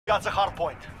got the hard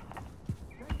point.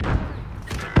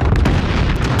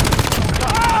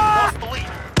 Lost the lead.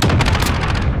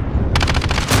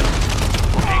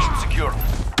 Location secured.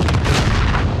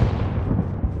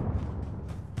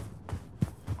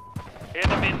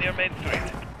 Enemy near Main Street.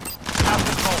 Have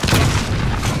control.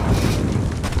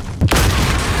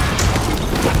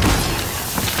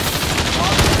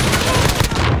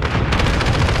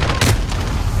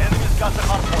 Enemy's got the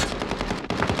hard point.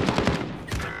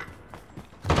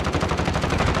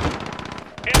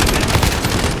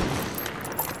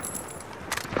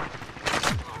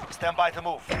 Stand by to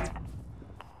move.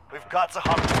 We've got the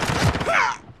hard point.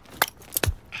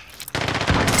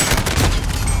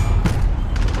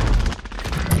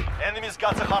 Enemy's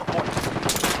got the hard point.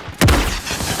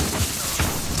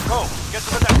 Go, get to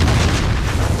the next one.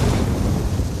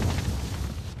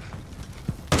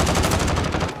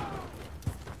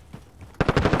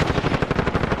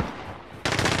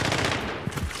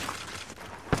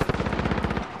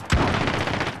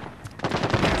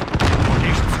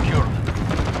 Location secured.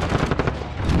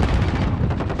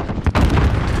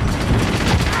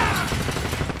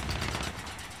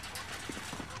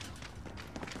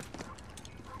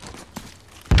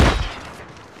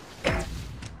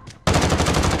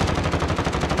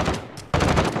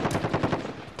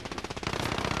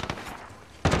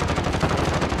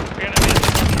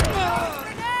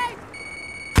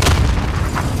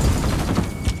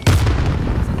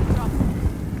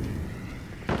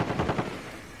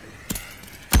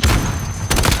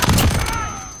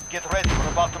 Get ready,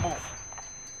 we're about to move.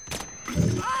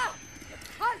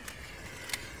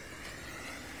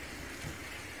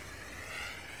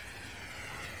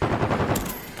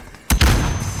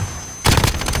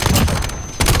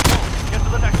 Get to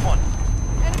the next one.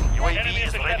 UAV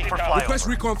is ready for flyover. Request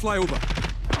recon flyover.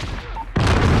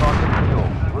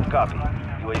 Good copy.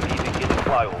 UAV beginning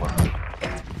flyover.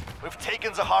 We've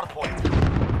taken the hard point.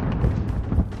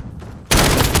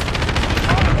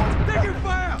 Taking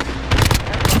fire!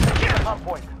 Hard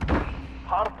point.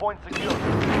 Hard point secured.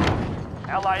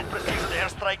 Allied precision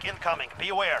airstrike incoming. Be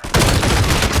aware.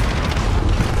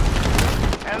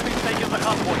 Enemy taking the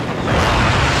hard point.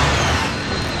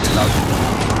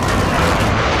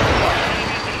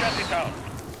 Enemy down.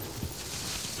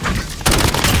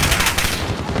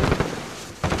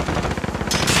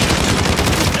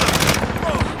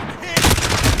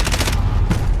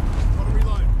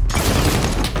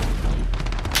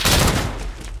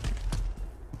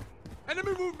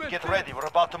 Enemy movement! Get ready, we're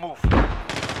about to move.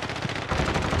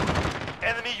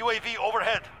 Enemy UAV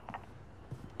overhead.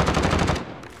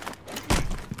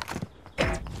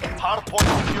 Hard point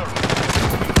secure.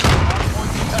 Hard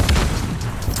point contested.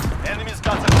 Enemy's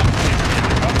got the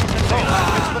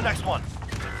get to the next one.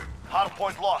 Hard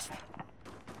point lost.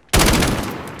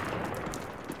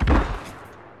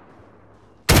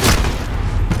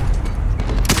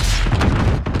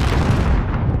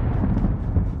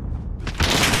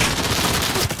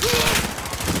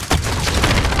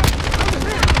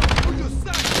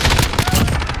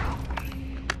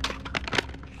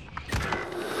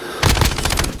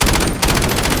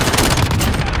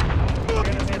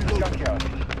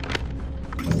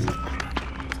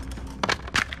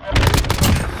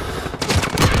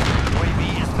 UAV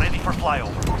is ready for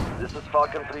flyover. This is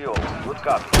Falcon 3-0. Good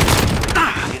copy.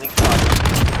 Beginning flyover.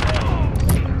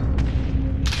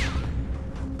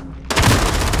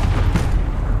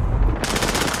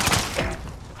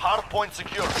 Hard point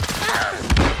secure.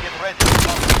 Get ready.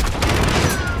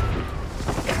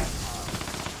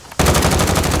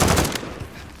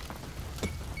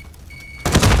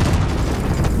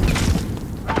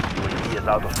 UAV is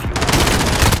out of fuel.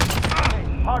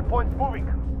 Hard point's moving.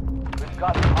 We've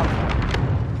got the hard point.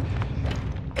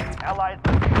 Allied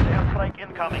precision airstrike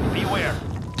incoming. Beware.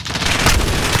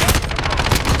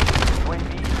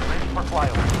 UAV is ready for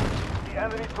flyover. The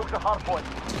enemy took the hard point.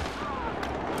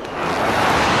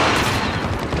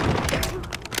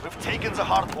 We've taken the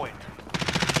hard point.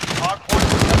 Hard point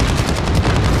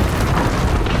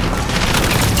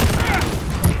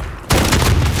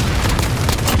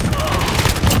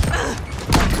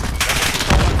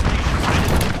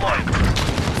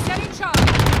Setting charge.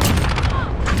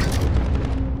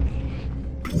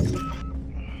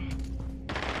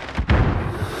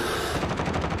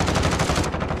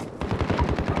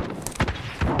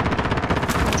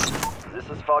 This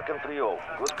is Falcon 3-0.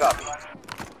 Good copy.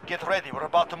 Get ready, we're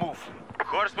about to move.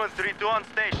 Horseman 3-2 on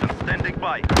station, standing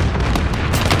by.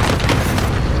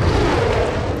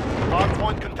 Hard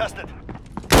point contested.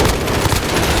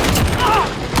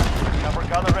 Cover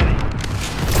gunner ready.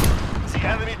 The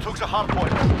enemy took the hard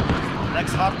point.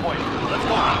 Next hard point. Let's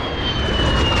go.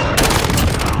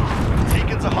 We've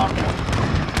taken the hard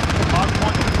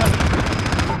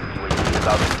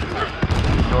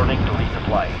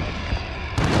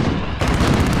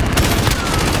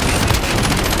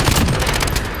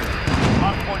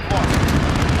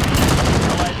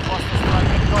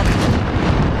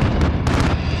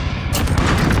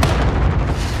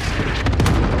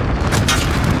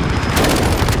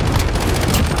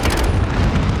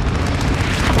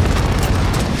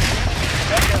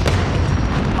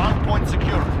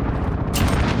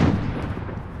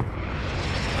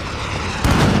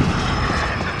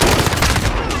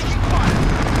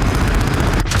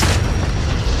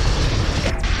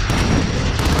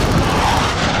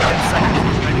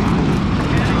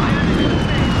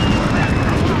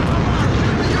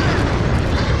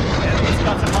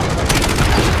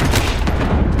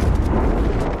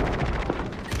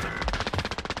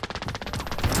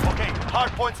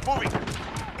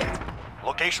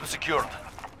Location secured.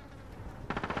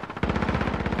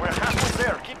 We're halfway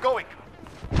there. Keep going.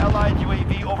 Allied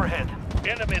UAV overhead.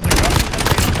 Enemy at the ground.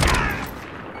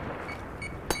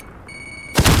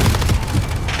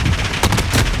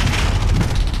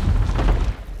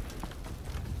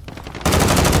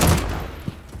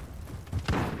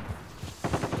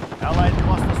 Allied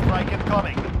cluster strike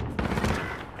incoming.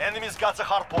 Enemies got the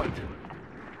hard point.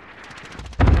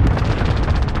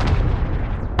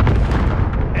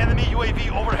 Enemy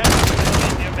UAV overhead.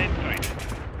 Near main street.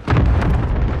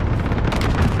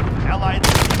 Allied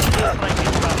cluster strike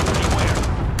inbound. Beware.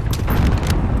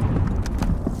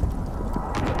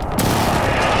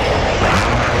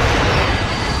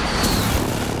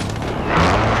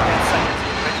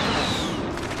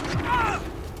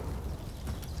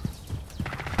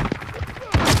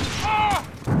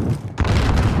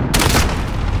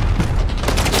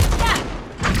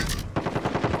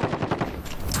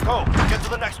 Go, get to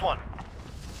the next one.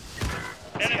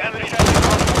 Enemy at the Enemy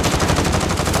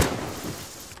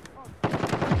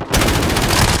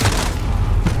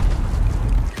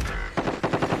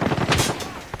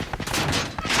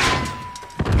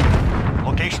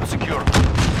location secure.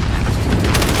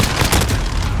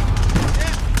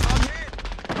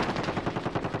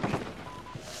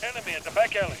 Enemy at the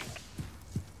back alley.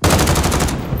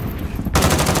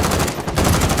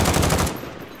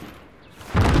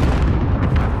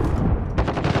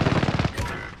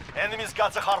 Enemies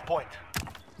got the hard point.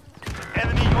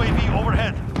 Enemy UAV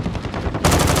overhead.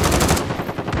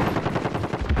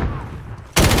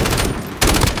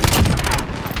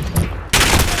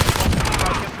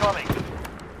 Strike incoming.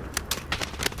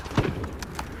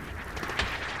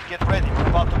 Get ready, we're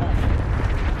about to move.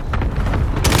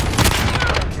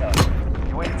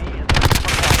 UAV is ready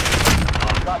for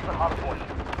fire. Got the hard point.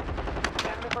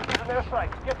 Enemy precision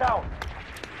airstrike. Get down.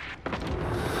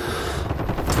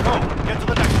 Go, get to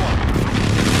the next one.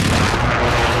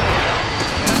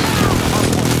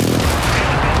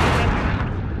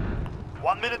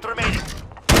 1 minute remaining.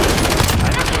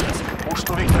 Push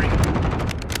to victory.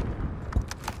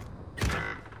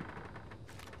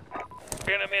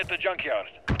 Enemy at the junkyard.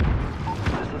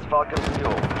 This is Falcon 2.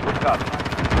 Good copy.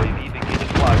 UAV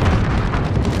beginning flight.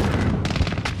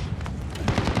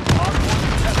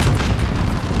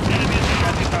 Enemy at the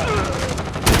shanty tower.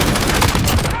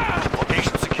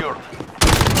 Location secured.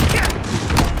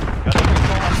 Got a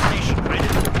recon on station, ready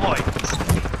to deploy.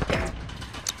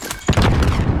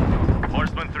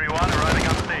 Horseman 3-1 arriving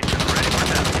on station, ready for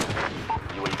testing.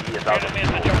 UAV is out. Enemy at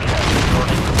the junkyard.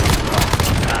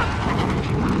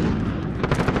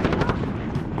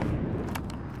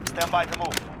 Stand by to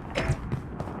move.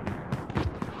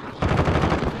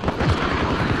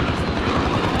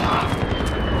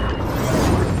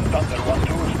 Thunder 1-2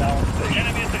 is now on station.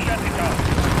 Enemy at the shanty tower.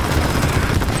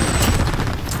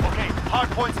 Okay, hard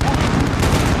points moving.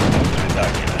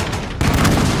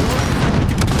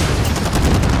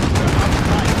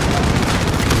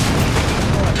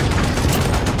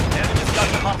 Enemy's got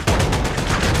the hard point.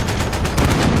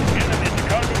 Enemy at the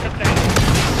cargo container.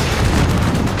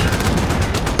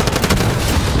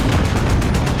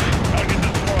 Target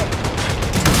destroyed.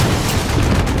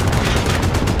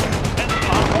 Enemy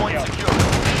Hard at the point junkyard. secure.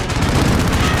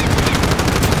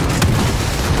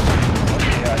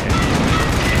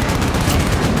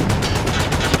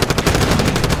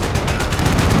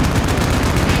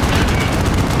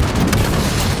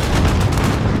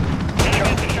 Enemy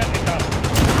at the shanty tower.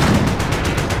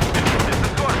 This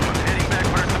is Horseman, heading back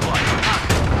for supply.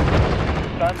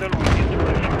 Thunder will need to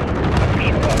refuel.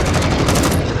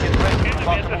 Get ready, we're Enemy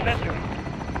about at to the move. center.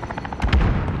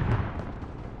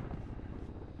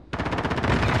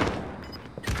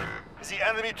 The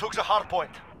enemy took the hard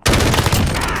point.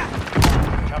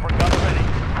 Chopper gun ready.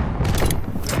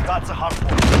 We've got the hard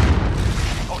point.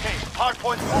 Okay, hard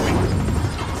point moving.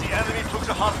 The enemy took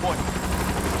the hard point.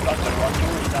 Thunder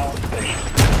 1-2 is now on station.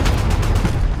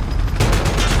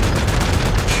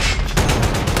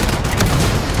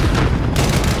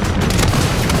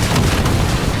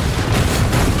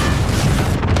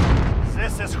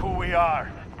 This is who we are.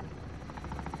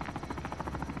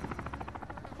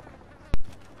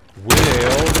 Where